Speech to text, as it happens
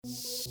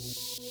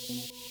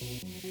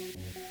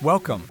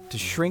Welcome to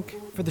Shrink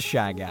for the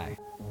Shy Guy.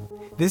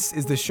 This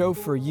is the show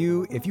for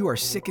you if you are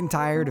sick and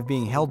tired of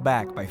being held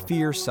back by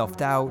fear,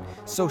 self-doubt,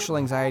 social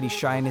anxiety,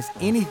 shyness,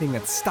 anything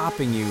that's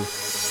stopping you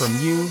from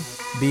you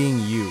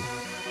being you.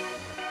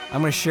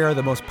 I'm going to share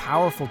the most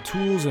powerful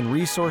tools and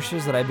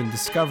resources that I've been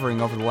discovering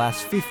over the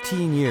last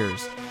 15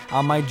 years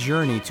on my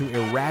journey to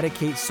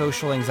eradicate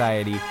social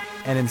anxiety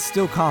and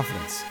instill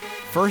confidence,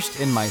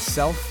 first in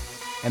myself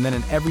and then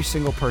in every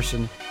single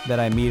person that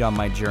I meet on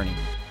my journey.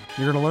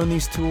 You're going to learn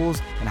these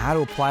tools and how to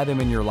apply them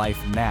in your life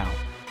now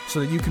so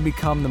that you can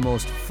become the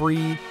most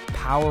free,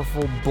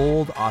 powerful,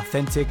 bold,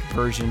 authentic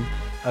version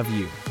of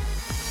you.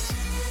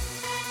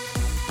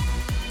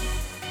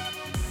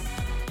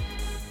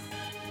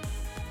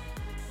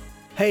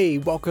 Hey,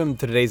 welcome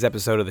to today's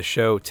episode of the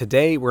show.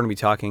 Today, we're going to be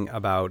talking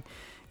about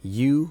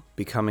you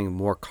becoming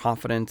more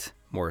confident,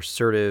 more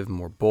assertive,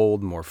 more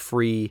bold, more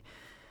free,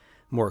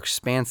 more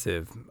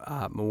expansive,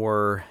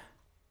 more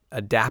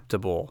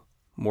adaptable,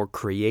 more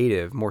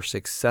creative, more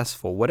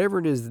successful, whatever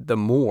it is, the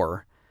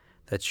more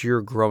that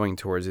you're growing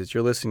towards is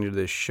you're listening to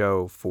this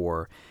show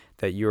for,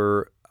 that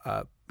you're,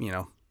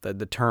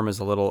 the term is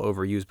a little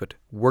overused, but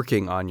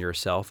working on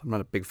yourself. I'm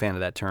not a big fan of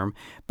that term,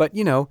 but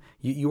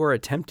you are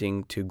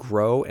attempting to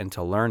grow and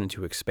to learn and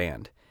to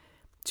expand,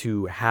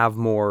 to have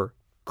more,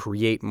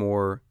 create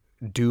more,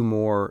 do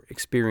more,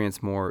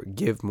 experience more,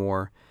 give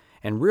more,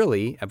 and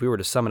really, if we were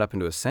to sum it up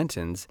into a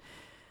sentence,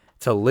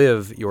 to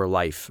live your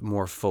life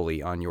more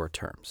fully on your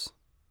terms.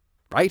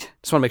 Right?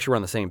 Just want to make sure we're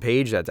on the same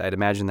page. I'd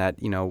imagine that,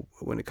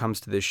 when it comes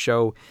to this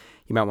show,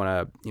 you might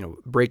want to,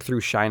 break through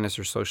shyness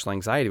or social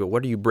anxiety, but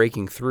what are you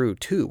breaking through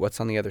to?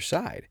 What's on the other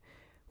side?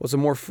 Well, it's a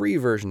more free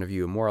version of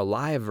you, a more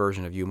alive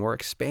version of you, a more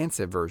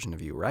expansive version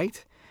of you,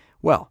 right?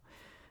 Well,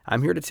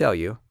 I'm here to tell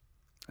you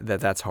that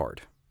that's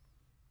hard.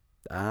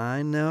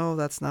 I know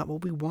that's not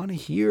what we want to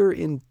hear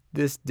in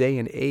this day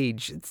and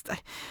age.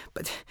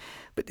 But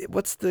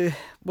what's the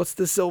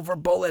silver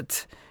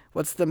bullet?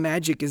 What's the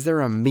magic? Is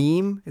there a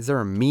meme? Is there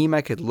a meme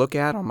I could look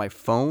at on my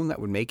phone that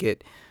would make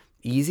it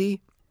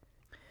easy?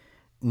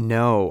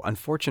 No,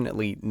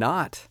 unfortunately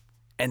not.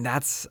 And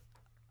that's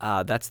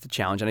the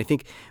challenge. And I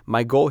think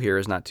my goal here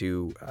is not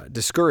to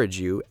discourage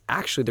you.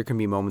 Actually, there can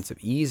be moments of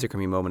ease. There can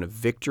be a moment of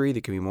victory.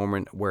 There can be a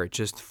moment where it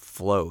just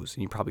flows.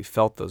 And you probably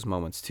felt those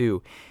moments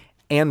too.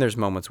 And there's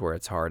moments where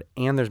it's hard.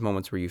 And there's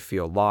moments where you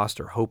feel lost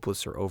or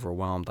hopeless or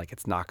overwhelmed, like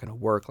it's not going to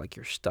work, like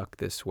you're stuck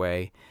this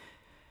way.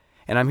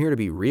 And I'm here to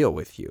be real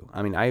with you.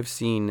 I mean, I've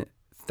seen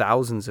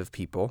thousands of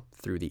people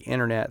through the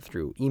internet,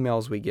 through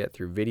emails we get,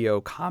 through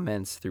video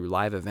comments, through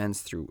live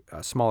events, through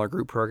smaller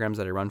group programs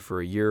that I run for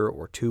a year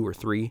or 2 or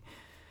 3,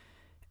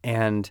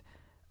 and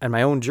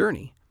my own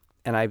journey.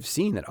 And I've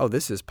seen that,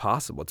 this is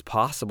possible. It's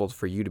possible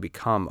for you to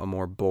become a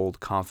more bold,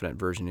 confident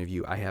version of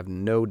you. I have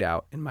no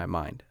doubt in my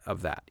mind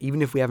of that.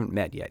 Even if we haven't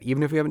met yet,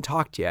 even if we haven't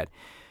talked yet,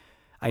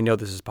 I know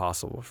this is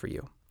possible for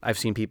you. I've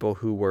seen people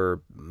who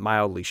were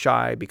mildly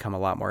shy become a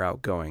lot more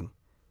outgoing.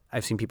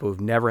 I've seen people who've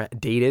never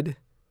dated,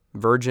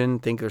 virgin,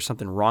 think there's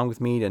something wrong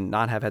with me to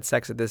not have had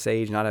sex at this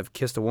age, not have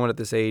kissed a woman at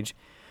this age,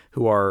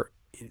 who are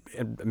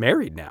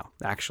married now,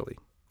 actually,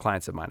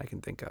 clients of mine I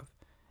can think of,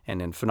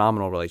 and in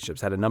phenomenal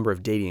relationships, had a number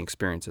of dating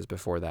experiences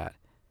before that.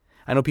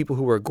 I know people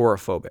who were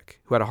agoraphobic,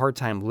 who had a hard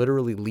time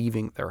literally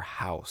leaving their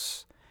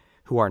house,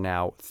 who are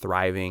now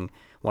thriving.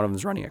 One of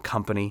them's running a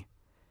company.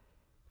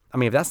 I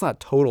mean, if that's not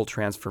total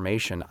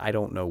transformation, I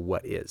don't know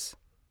what is.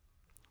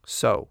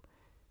 So,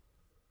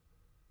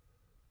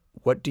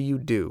 what do you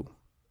do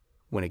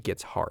when it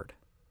gets hard?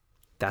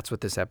 That's what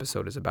this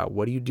episode is about.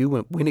 What do you do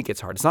when it gets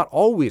hard? It's not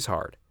always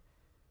hard,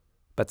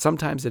 but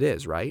sometimes it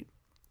is, right?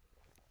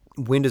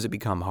 When does it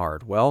become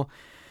hard? Well,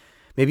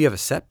 maybe you have a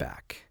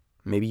setback.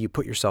 Maybe you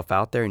put yourself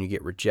out there and you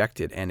get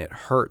rejected and it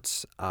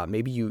hurts.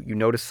 Maybe you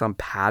notice some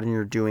pattern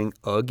you're doing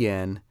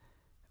again.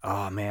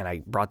 Oh man,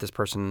 I brought this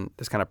kind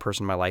of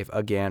person in my life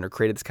again, or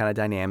created this kind of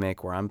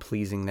dynamic where I'm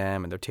pleasing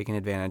them and they're taking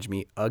advantage of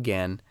me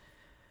again.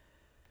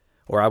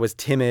 Or I was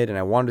timid and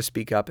I wanted to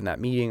speak up in that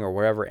meeting or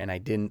wherever and I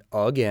didn't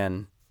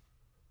again.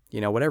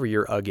 Whatever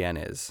your again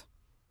is.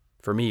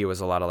 For me, it was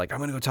a lot of like, I'm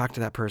going to go talk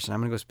to that person. I'm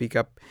going to go speak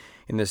up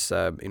in this,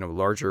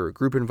 larger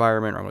group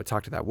environment, or I'm going to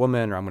talk to that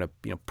woman, or I'm going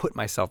to, put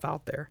myself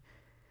out there.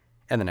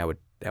 And then I would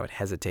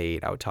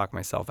hesitate. I would talk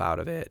myself out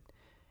of it.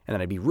 And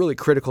then I'd be really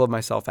critical of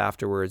myself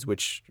afterwards,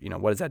 which,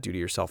 what does that do to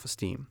your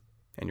self-esteem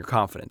and your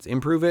confidence?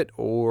 Improve it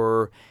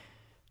or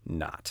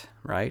not,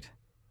 right?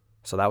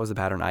 So that was the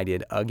pattern I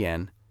did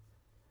again.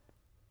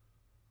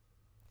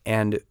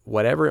 And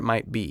whatever it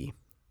might be,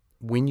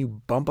 when you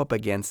bump up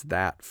against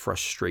that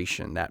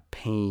frustration, that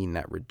pain,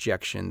 that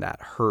rejection,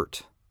 that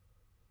hurt,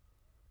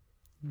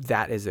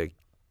 that is a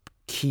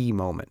key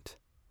moment.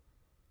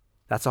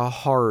 That's a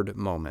hard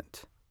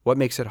moment. What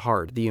makes it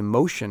hard? The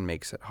emotion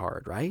makes it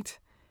hard, right?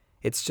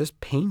 It's just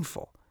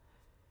painful.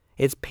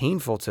 It's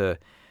painful to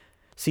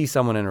see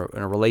someone in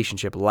a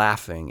relationship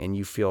laughing and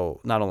you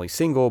feel not only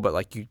single, but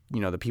like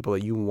the people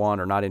that you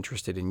want are not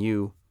interested in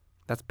you.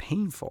 That's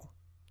painful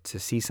to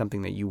see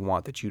something that you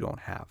want that you don't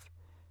have.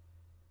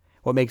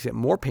 What makes it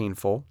more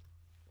painful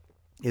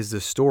is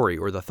the story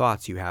or the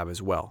thoughts you have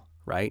as well,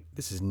 right?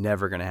 This is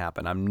never going to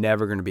happen. I'm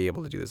never going to be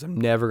able to do this. I'm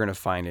never going to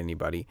find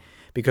anybody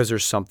because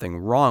there's something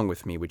wrong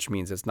with me, which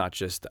means it's not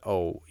just,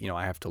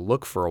 I have to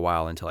look for a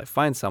while until I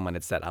find someone.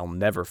 It's that I'll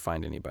never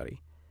find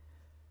anybody.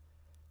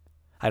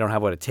 I don't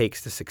have what it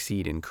takes to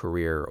succeed in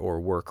career or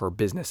work or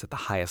business at the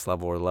highest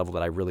level or the level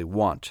that I really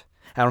want.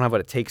 I don't have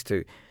what it takes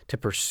to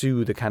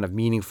pursue the kind of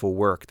meaningful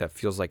work that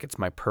feels like it's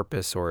my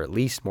purpose or at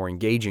least more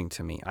engaging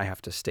to me. I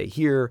have to stay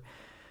here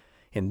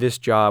in this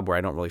job where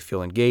I don't really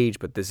feel engaged,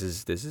 but this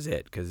is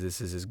it, because this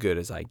is as good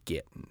as I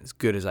get, as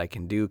good as I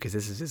can do, because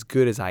this is as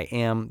good as I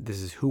am. This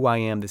is who I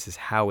am. This is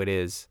how it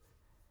is.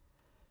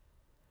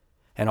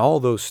 And all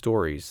those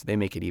stories, they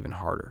make it even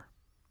harder.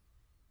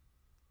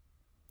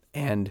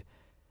 And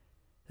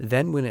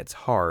then when it's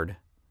hard,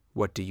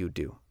 what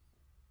do?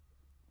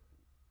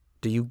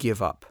 Do you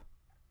give up?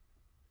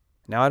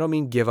 Now, I don't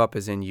mean give up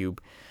as in you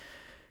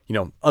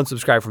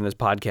unsubscribe from this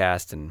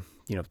podcast and,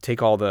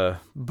 take all the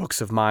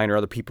books of mine or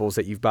other people's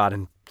that you've bought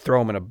and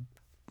throw them in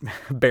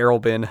a barrel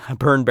bin, a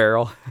burn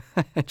barrel,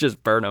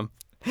 just burn them.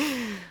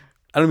 I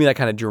don't mean that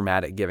kind of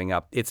dramatic giving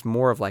up. It's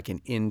more of like an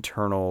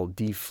internal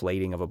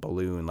deflating of a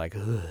balloon, like,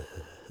 ugh.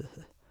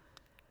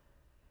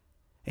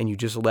 And you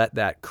just let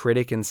that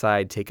critic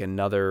inside take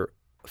another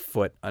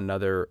foot,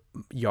 another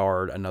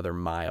yard, another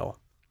mile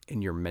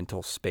in your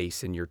mental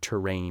space, in your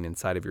terrain,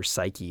 inside of your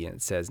psyche, and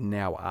it says,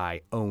 now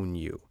I own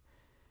you.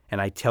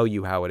 And I tell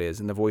you how it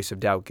is, and the voice of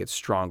doubt gets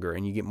stronger,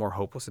 and you get more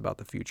hopeless about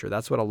the future.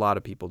 That's what a lot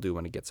of people do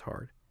when it gets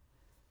hard.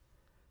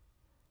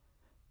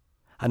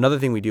 Another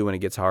thing we do when it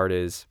gets hard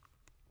is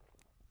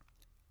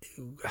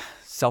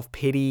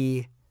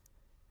self-pity,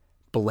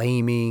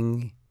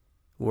 blaming.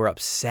 We're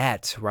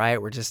upset,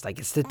 right? We're just like,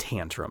 it's the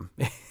tantrum.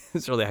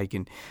 It's really how you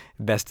can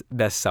best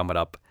sum it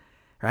up,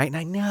 right? And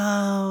I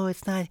know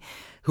it's not.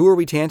 Who are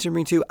we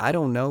tantruming to? I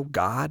don't know.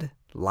 God,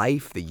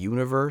 life, the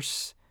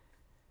universe,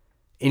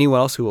 anyone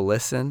else who will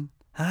listen.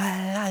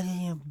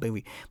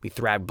 We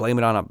blame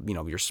it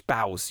on your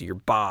spouse, your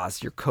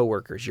boss, your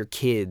coworkers, your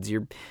kids,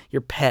 your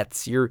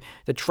pets,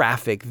 the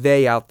traffic,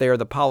 they out there,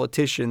 the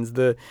politicians,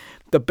 the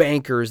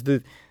bankers,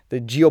 the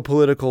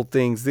geopolitical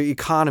things, the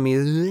economy,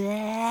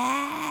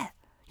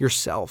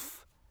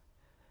 yourself.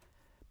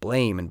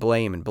 Blame and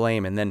blame and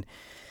blame, and then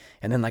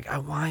like,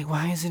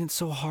 why isn't it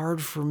so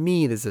hard for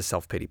me? This is the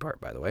self-pity part,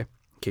 by the way.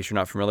 In case you're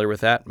not familiar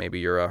with that, maybe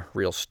you're a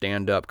real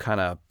stand-up,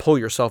 kind of pull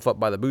yourself up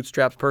by the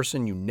bootstraps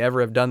person. You never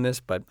have done this,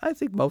 but I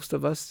think most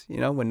of us,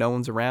 when no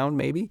one's around,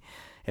 maybe,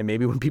 and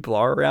maybe when people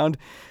are around,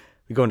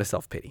 we go into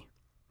self-pity.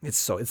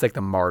 It's like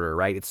the martyr,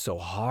 right? It's so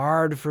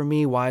hard for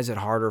me. Why is it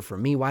harder for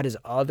me? Why does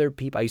other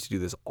people? I used to do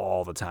this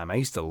all the time. I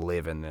used to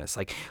live in this.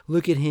 Like,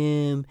 look at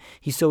him.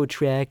 He's so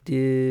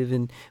attractive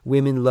and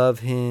women love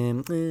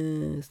him.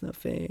 It's not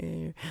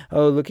fair.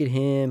 Oh, look at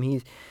him.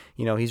 He's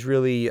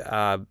really,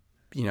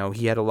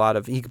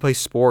 he could play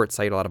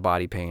sports. I had a lot of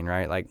body pain,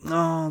 right? Like,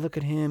 oh, look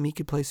at him. He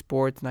could play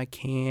sports and I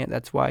can't.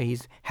 That's why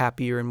he's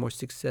happier and more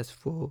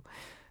successful.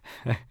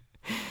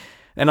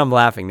 And I'm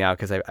laughing now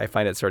because I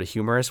find it sort of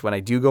humorous when I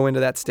do go into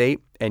that state.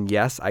 And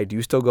yes, I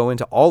do still go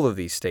into all of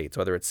these states,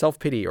 whether it's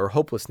self-pity or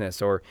hopelessness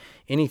or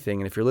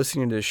anything. And if you're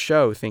listening to this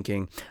show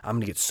thinking, I'm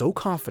going to get so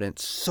confident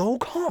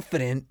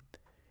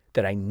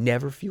that I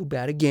never feel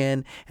bad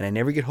again and I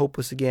never get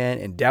hopeless again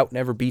and doubt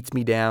never beats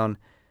me down,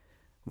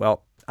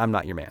 well, I'm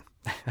not your man.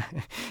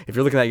 If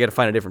you're looking at that, you got to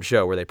find a different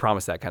show where they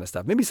promise that kind of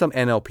stuff. Maybe some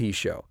NLP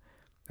show.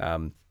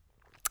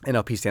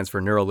 NLP stands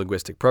for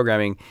Neuro-Linguistic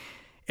Programming.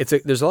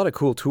 There's a lot of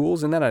cool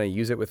tools in that, and I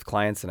use it with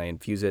clients, and I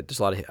infuse it. There's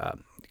a lot of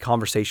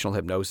conversational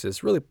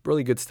hypnosis, really,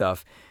 really good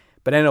stuff.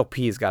 But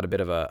NLP has got a bit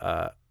of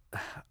a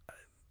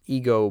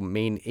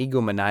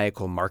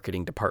egomaniacal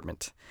marketing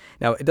department.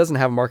 Now, it doesn't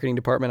have a marketing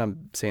department.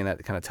 I'm saying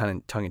that kind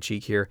of tongue in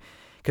cheek here,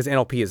 because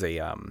NLP is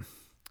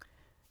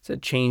it's a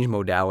change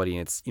modality,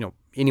 and it's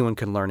anyone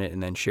can learn it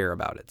and then share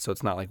about it. So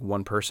it's not like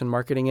one person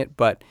marketing it,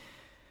 but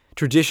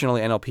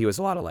traditionally NLP was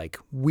a lot of like,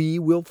 we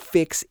will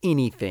fix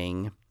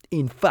anything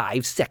in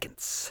 5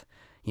 seconds.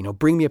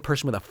 Bring me a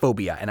person with a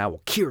phobia and I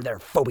will cure their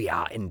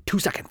phobia in 2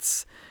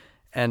 seconds.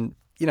 And,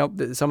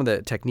 some of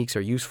the techniques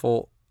are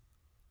useful.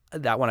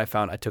 That one I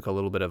found I took a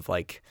little bit of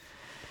like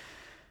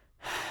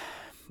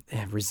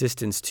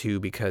resistance to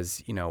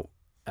because,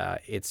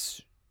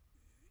 it's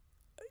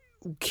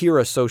cure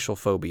a social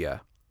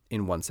phobia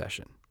in one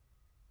session.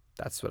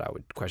 That's what I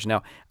would question.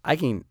 Now, I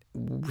can,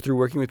 through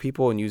working with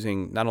people and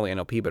using not only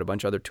NLP, but a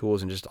bunch of other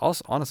tools and just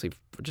also, honestly,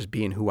 just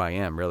being who I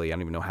am, really, I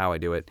don't even know how I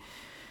do it,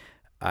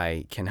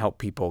 I can help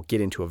people get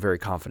into a very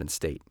confident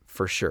state,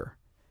 for sure.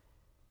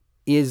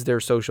 Is their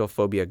social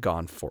phobia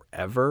gone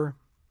forever?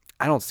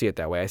 I don't see it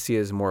that way. I see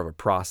it as more of a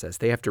process.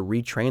 They have to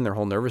retrain their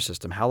whole nervous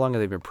system. How long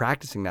have they been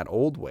practicing that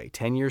old way?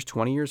 10 years,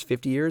 20 years,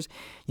 50 years?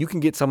 You can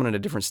get someone in a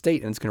different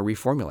state and it's going to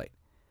reformulate.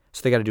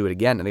 So they got to do it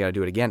again, and they got to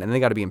do it again, and then they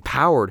got to be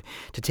empowered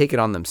to take it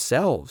on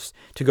themselves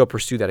to go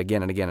pursue that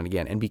again and again and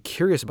again and be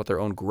curious about their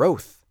own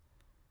growth.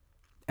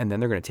 And then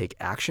they're going to take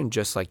action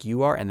just like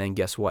you are, and then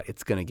guess what?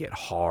 It's going to get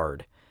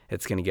hard.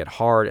 It's going to get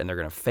hard, and they're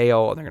going to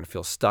fail, and they're going to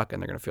feel stuck,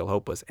 and they're going to feel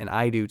hopeless. And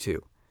I do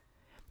too.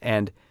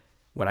 And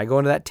when I go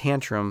into that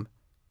tantrum,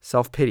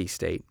 self-pity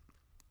state,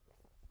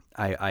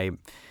 I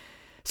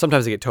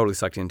sometimes I get totally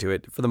sucked into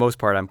it. For the most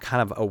part, I'm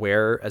kind of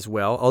aware as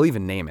well. I'll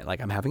even name it.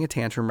 Like, I'm having a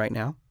tantrum right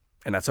now,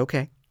 and that's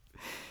okay.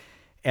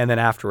 And then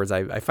afterwards,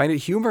 I find it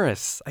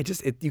humorous.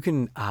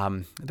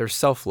 There's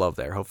self-love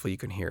there. Hopefully you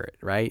can hear it,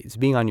 right? It's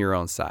being on your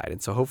own side.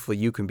 And so hopefully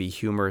you can be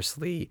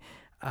humorously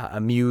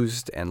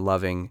amused and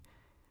loving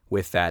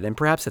with that. And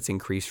perhaps that's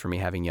increased for me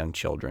having young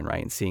children,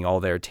 right? And seeing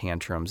all their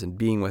tantrums and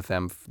being with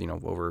them,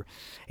 over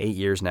 8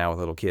 years now with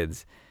little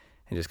kids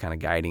and just kind of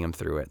guiding them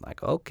through it.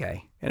 Like,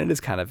 okay. And it is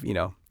kind of,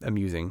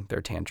 amusing,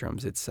 their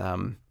tantrums. It's,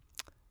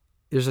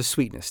 there's a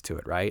sweetness to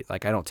it, right?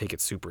 Like, I don't take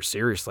it super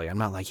seriously. I'm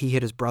not like, he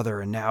hit his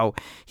brother and now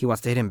he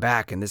wants to hit him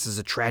back and this is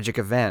a tragic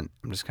event.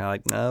 I'm just kind of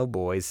like, no,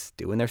 boys,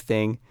 doing their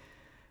thing.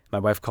 My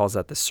wife calls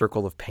that the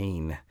circle of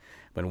pain.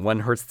 When one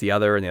hurts the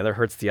other and the other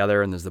hurts the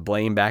other and there's the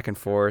blame back and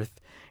forth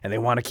and they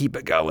want to keep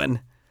it going.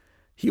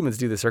 Humans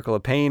do the circle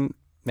of pain,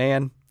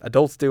 man.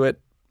 Adults do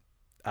it.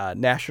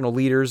 National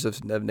leaders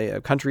of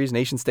countries,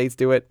 nation states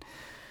do it.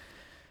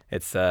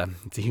 It's a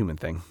human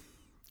thing.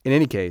 In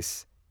any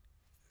case,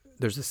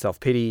 there's the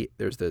self-pity,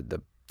 there's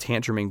the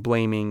tantruming,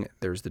 blaming,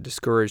 there's the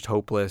discouraged,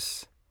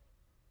 hopeless.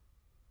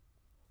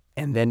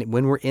 And then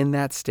when we're in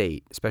that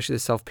state, especially the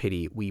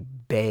self-pity, we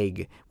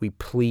beg, we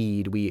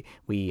plead, we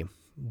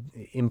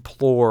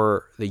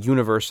implore the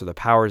universe or the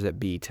powers that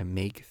be to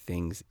make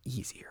things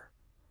easier.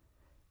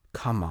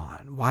 Come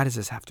on, why does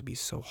this have to be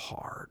so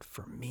hard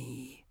for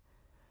me?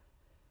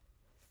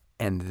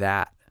 And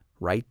that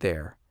right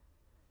there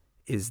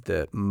is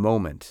the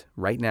moment,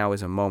 right now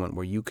is a moment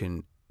where you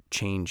can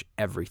change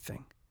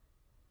everything.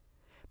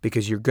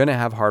 Because you're going to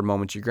have hard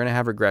moments, you're going to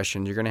have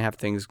regressions, you're going to have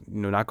things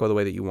not go the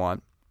way that you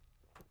want.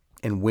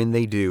 And when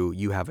they do,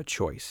 you have a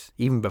choice.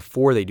 Even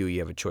before they do, you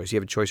have a choice. You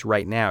have a choice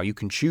right now. You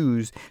can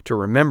choose to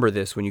remember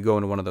this when you go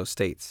into one of those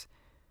states.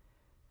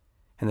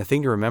 And the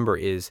thing to remember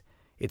is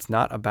it's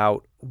not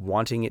about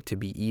wanting it to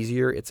be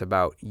easier. It's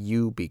about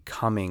you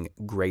becoming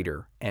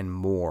greater and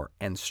more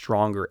and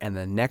stronger and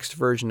the next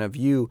version of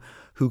you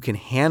who can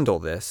handle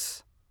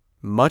this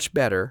much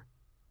better.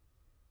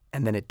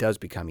 And then it does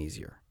become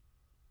easier,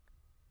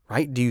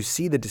 right? Do you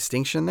see the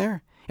distinction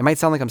there? It might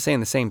sound like I'm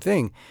saying the same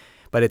thing,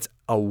 but it's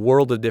a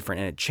world of different,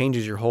 and it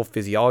changes your whole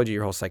physiology,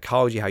 your whole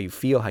psychology, how you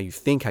feel, how you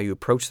think, how you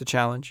approach the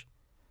challenge.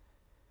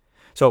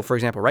 So, for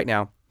example, right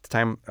now, at the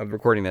time of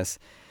recording this,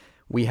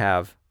 we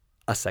have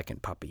a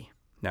second puppy.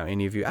 Now,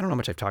 any of you, I don't know how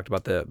much I've talked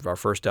about our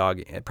first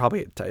dog,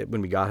 probably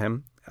when we got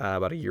him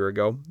about a year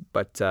ago,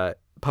 but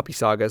puppy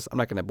sagas. I'm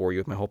not going to bore you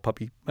with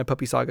my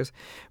puppy sagas,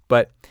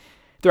 but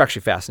they're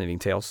actually fascinating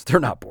tales. They're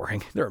not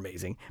boring. They're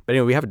amazing. But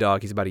anyway, we have a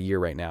dog. He's about a year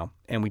right now.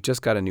 And we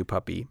just got a new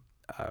puppy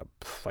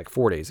like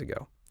 5 days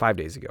ago.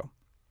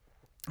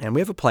 And we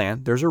have a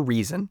plan. There's a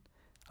reason.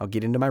 I'll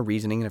get into my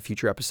reasoning in a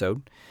future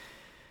episode.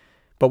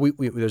 But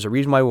there's a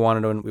reason why we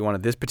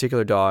wanted this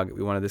particular dog.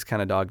 We wanted this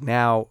kind of dog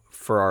now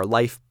for our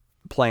life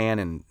plan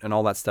and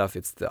all that stuff.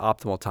 It's the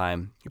optimal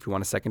time if we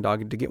want a second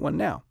dog to get one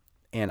now.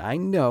 And I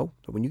know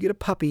that when you get a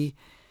puppy,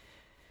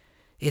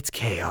 it's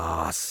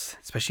chaos,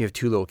 especially if you have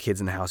 2 little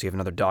kids in the house. You have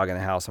another dog in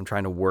the house. I'm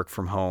trying to work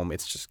from home.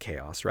 It's just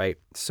chaos, right?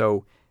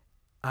 So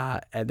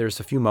there's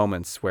a few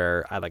moments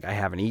where I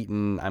haven't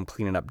eaten. I'm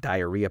cleaning up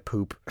diarrhea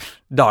poop,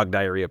 dog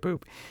diarrhea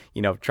poop,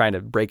 trying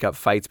to break up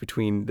fights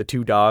between the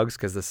 2 dogs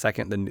because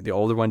the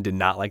older one did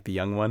not like the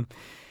young one.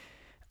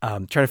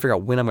 Trying to figure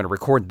out when I'm going to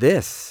record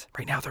this.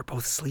 Right now, they're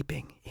both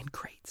sleeping in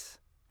crates.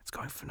 It's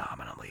going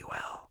phenomenally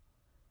well.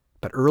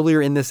 But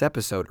earlier in this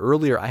episode,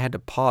 I had to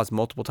pause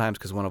multiple times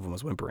because one of them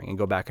was whimpering and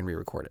go back and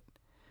re-record it,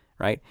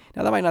 right?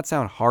 Now, that might not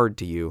sound hard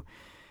to you,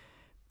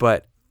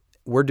 but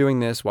we're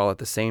doing this while at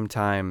the same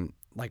time,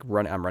 I'm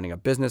running a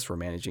business, we're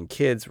managing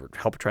kids, we're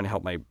trying to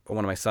help one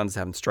of my sons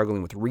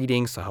struggling with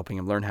reading, so helping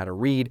him learn how to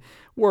read.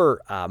 We're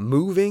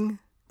moving,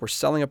 we're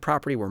selling a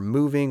property, we're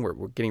moving,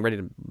 we're getting ready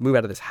to move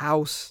out of this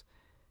house.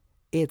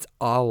 It's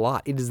a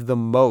lot. It is the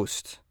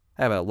most.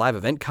 I have a live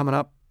event coming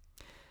up.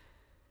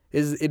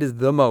 It is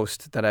the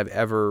most that I've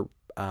ever,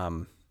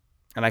 and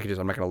I'm not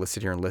going to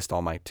sit here and list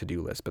all my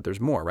to-do lists, but there's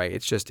more, right?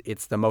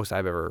 It's the most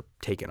I've ever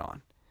taken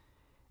on.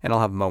 And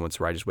I'll have moments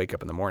where I just wake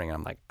up in the morning and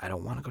I'm like, I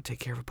don't want to go take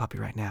care of a puppy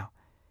right now.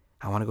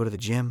 I want to go to the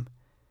gym.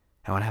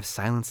 I want to have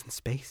silence and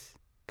space.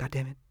 God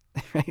damn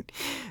it. Right?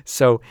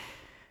 So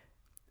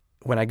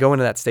when I go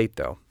into that state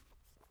though,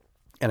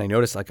 and I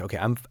notice okay,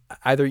 I'm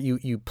either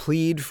you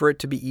plead for it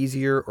to be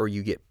easier or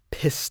you get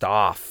pissed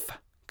off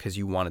because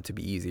you want it to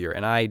be easier.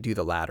 And I do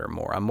the latter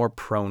more. I'm more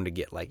prone to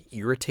get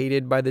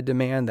irritated by the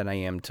demand than I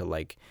am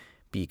to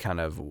be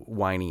kind of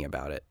whiny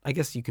about it. I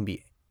guess you can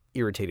be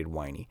irritated,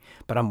 whiny,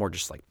 but I'm more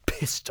just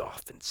pissed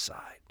off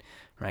inside,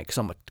 right?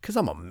 Because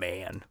I'm a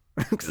man,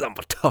 because I'm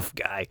a tough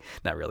guy.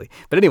 Not really,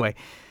 but anyway,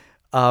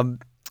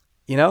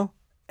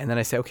 and then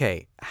I say,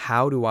 okay,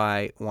 how do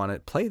I want to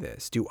play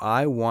this?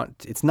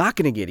 It's not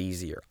going to get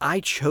easier.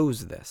 I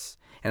chose this.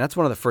 And that's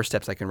one of the first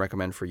steps I can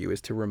recommend for you is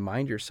to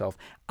remind yourself,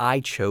 I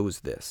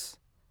chose this.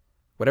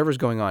 whatever's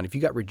going on, if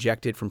you got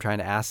rejected from trying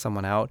to ask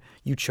someone out,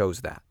 you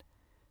chose that.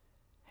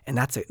 And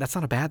that's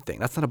not a bad thing.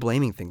 That's not a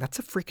blaming thing. That's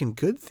a freaking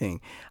good thing.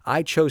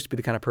 I chose to be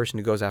the kind of person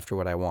who goes after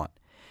what I want.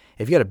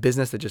 If you had a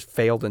business that just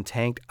failed and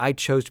tanked, I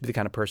chose to be the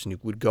kind of person who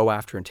would go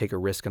after and take a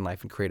risk in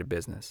life and create a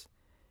business.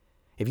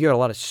 If you had a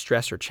lot of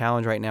stress or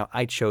challenge right now,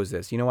 I chose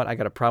this. You know what? I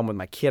got a problem with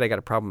my kid. I got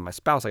a problem with my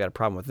spouse. I got a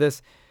problem with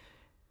this.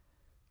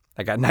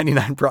 I got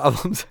 99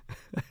 problems,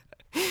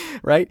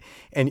 right?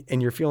 And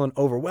you're feeling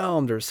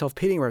overwhelmed or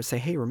self-pitying, or say,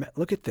 hey,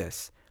 look at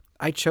this.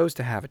 I chose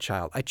to have a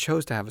child. I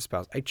chose to have a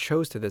spouse. I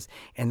chose to this.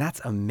 And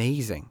that's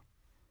amazing.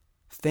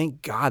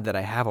 Thank God that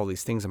I have all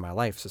these things in my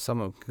life so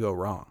some of them can go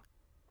wrong.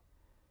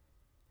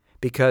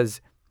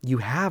 Because you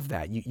have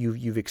that.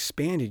 You've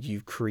expanded,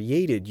 you've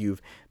created,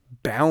 you've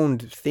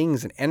bound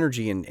things and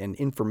energy and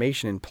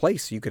information in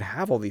place so you could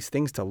have all these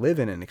things to live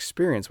in and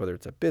experience, whether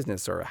it's a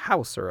business or a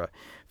house or a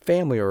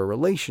family or a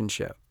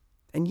relationship.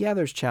 And yeah,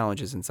 there's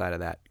challenges inside of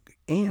that.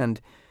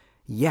 And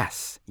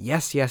yes.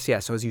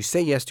 So as you say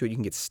yes to it, you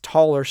can get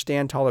taller,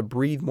 stand taller,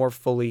 breathe more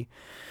fully,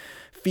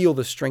 feel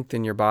the strength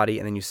in your body.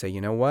 And then you say,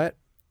 you know what?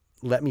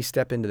 Let me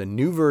step into the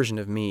new version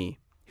of me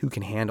who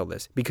can handle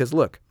this. Because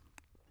look,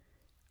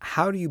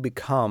 how do you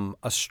become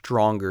a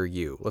stronger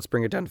you? Let's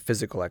bring it down to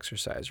physical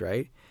exercise,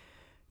 right?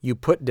 You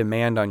put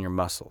demand on your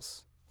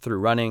muscles through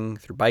running,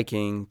 through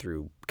biking,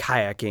 through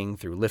kayaking,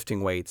 through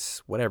lifting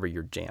weights, whatever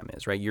your jam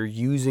is, right? You're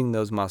using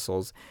those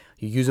muscles.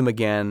 You use them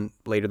again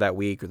later that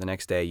week or the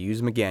next day. You use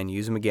them again.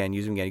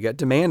 You got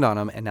demand on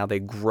them, and now they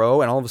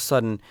grow, and all of a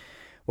sudden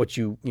what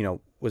you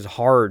was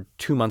hard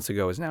 2 months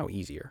ago is now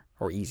easier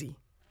or easy,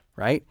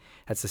 right?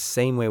 That's the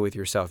same way with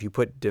yourself. You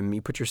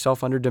put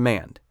yourself under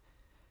demand.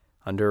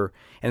 And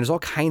there's all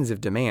kinds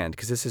of demand,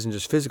 because this isn't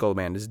just physical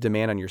demand. This is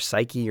demand on your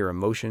psyche, your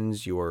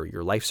emotions,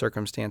 your life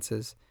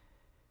circumstances.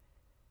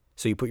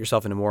 So you put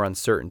yourself into more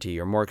uncertainty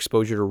or more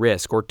exposure to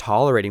risk or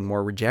tolerating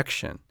more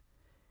rejection.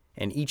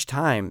 And each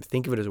time,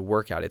 think of it as a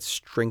workout. It's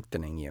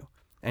strengthening you.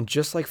 And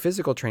just like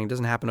physical training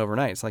doesn't happen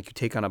overnight. It's like you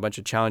take on a bunch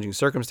of challenging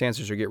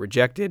circumstances or get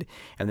rejected,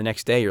 and the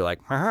next day you're like,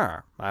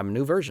 I'm a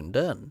new version,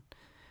 done.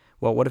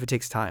 Well, what if it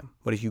takes time?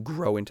 What if you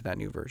grow into that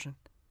new version?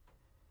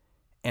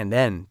 And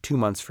then 2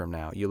 months from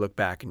now, you look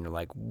back and you're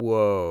like,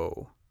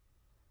 whoa.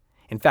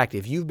 In fact,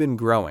 if you've been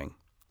growing,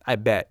 I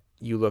bet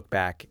you look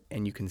back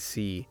and you can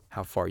see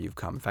how far you've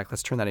come. In fact,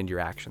 let's turn that into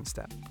your action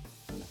step.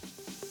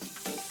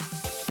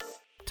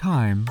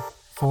 Time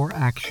for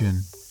action.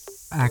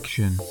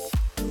 Action.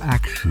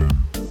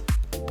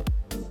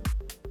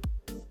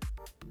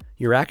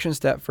 Your action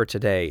step for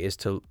today is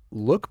to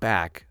look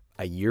back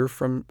a year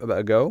from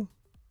ago,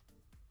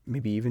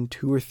 maybe even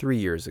 2 or 3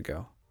 years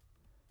ago,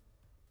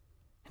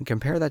 and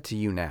compare that to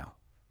you now.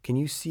 Can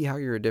you see how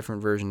you're a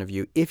different version of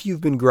you if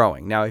you've been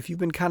growing? Now, if you've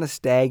been kind of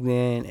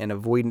stagnant and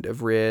avoidant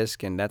of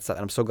risk, and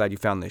I'm so glad you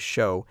found this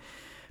show,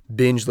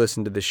 binge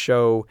listen to the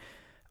show,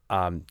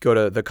 go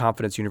to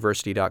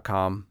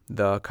theconfidenceuniversity.com,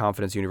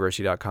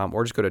 theconfidenceuniversity.com,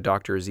 or just go to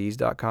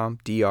draziz.com,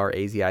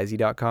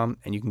 draziz.com,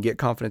 and you can get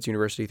Confidence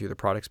University through the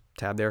products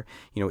tab there.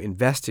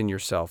 Invest in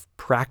yourself,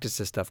 practice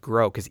this stuff,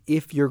 grow. Because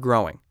if you're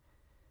growing,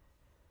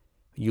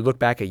 you look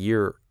back a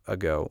year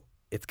ago,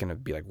 it's going to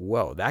be like,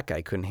 whoa, that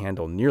guy couldn't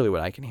handle nearly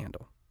what I can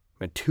handle.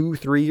 But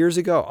 2-3 years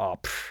ago,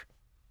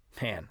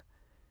 man,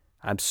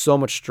 I'm so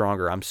much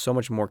stronger. I'm so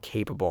much more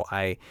capable.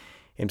 I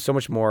am so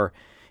much more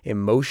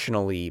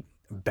emotionally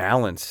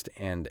balanced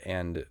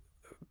and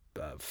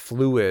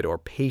fluid or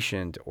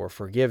patient or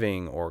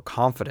forgiving or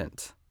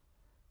confident.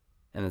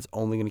 And it's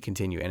only going to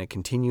continue. And it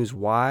continues.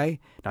 Why?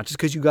 Not just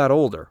because you got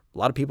older. A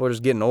lot of people are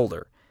just getting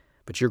older,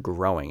 but you're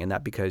growing. And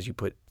that because you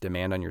put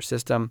demand on your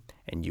system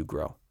and you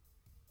grow.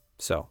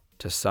 So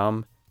to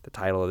sum, the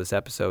title of this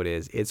episode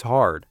is It's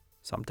Hard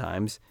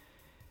Sometimes,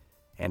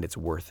 and it's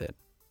worth it.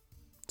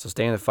 So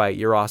stay in the fight.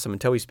 You're awesome.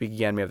 Until we speak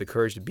again, may have the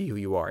courage to be who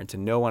you are and to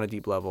know on a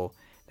deep level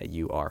that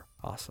you are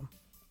awesome.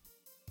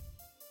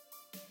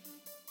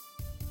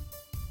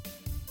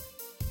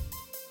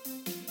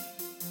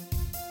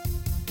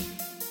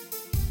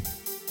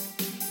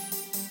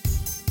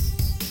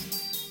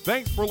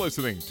 Thanks for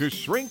listening to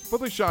Shrink for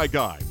the Shy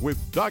Guy with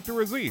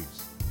Dr.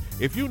 Aziz.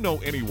 If you know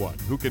anyone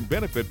who can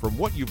benefit from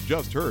what you've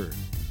just heard,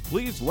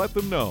 please let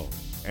them know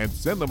and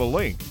send them a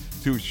link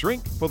to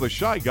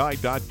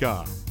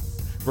shrinkfortheshyguy.com.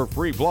 For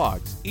free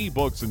blogs,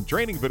 ebooks, and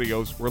training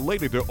videos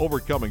related to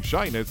overcoming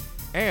shyness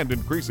and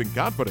increasing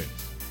confidence,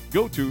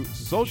 go to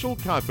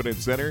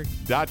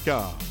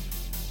socialconfidencecenter.com.